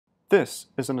This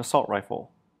is an assault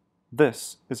rifle.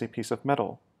 This is a piece of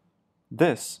metal.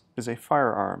 This is a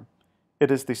firearm.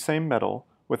 It is the same metal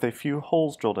with a few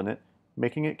holes drilled in it,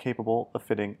 making it capable of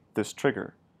fitting this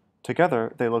trigger.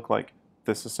 Together, they look like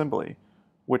this assembly,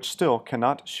 which still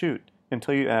cannot shoot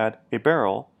until you add a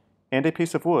barrel and a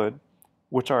piece of wood,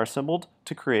 which are assembled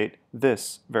to create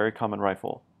this very common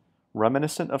rifle,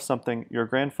 reminiscent of something your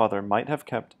grandfather might have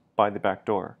kept by the back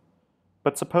door.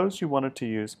 But suppose you wanted to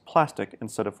use plastic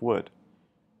instead of wood.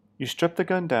 You strip the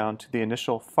gun down to the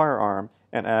initial firearm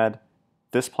and add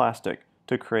this plastic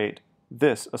to create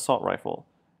this assault rifle,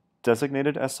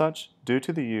 designated as such due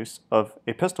to the use of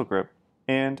a pistol grip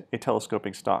and a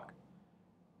telescoping stock.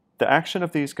 The action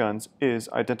of these guns is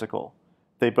identical.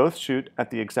 They both shoot at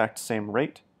the exact same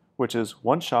rate, which is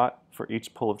one shot for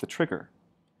each pull of the trigger.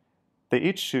 They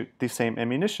each shoot the same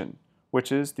ammunition,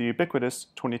 which is the ubiquitous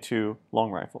 .22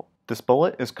 long rifle. This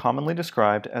bullet is commonly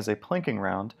described as a planking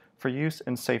round for use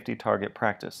in safety target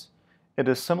practice. It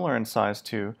is similar in size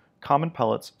to common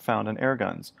pellets found in air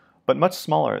guns, but much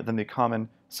smaller than the common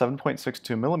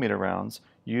 7.62 millimeter rounds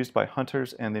used by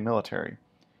hunters and the military.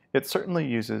 It certainly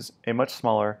uses a much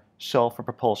smaller shell for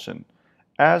propulsion.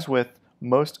 As with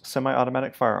most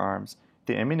semi-automatic firearms,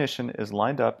 the ammunition is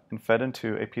lined up and fed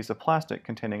into a piece of plastic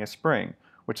containing a spring,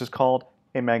 which is called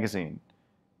a magazine.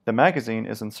 The magazine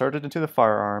is inserted into the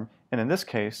firearm, and in this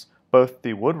case, both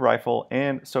the wood rifle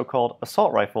and so-called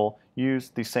assault rifle use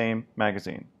the same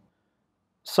magazine.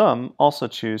 Some also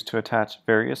choose to attach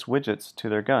various widgets to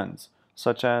their guns,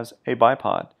 such as a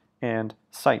bipod and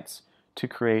sights, to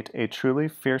create a truly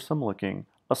fearsome-looking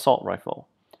assault rifle.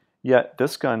 Yet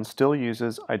this gun still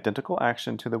uses identical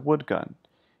action to the wood gun.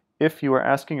 If you are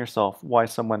asking yourself why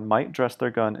someone might dress their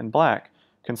gun in black,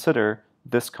 consider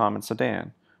this common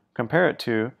sedan. Compare it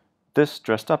to this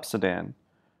dressed-up sedan.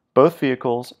 Both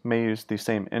vehicles may use the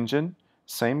same engine,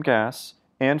 same gas,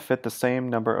 and fit the same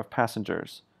number of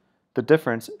passengers. The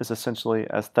difference is essentially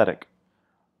aesthetic.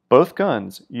 Both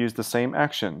guns use the same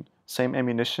action, same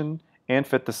ammunition, and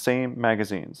fit the same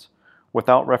magazines.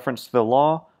 Without reference to the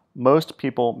law, most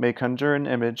people may conjure an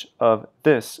image of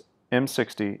this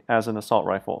M60 as an assault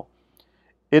rifle.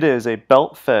 It is a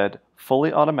belt-fed,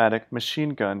 fully automatic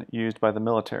machine gun used by the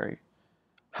military.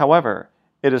 However,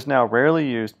 it is now rarely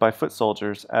used by foot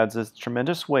soldiers as its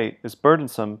tremendous weight is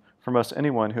burdensome for most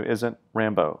anyone who isn't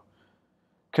Rambo.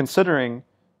 Considering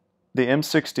the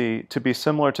M60 to be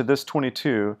similar to this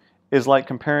 .22 is like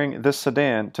comparing this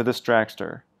sedan to this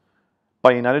dragster.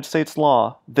 By United States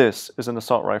law, this is an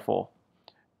assault rifle.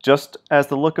 Just as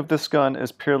the look of this gun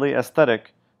is purely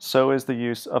aesthetic, so is the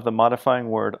use of the modifying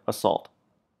word assault.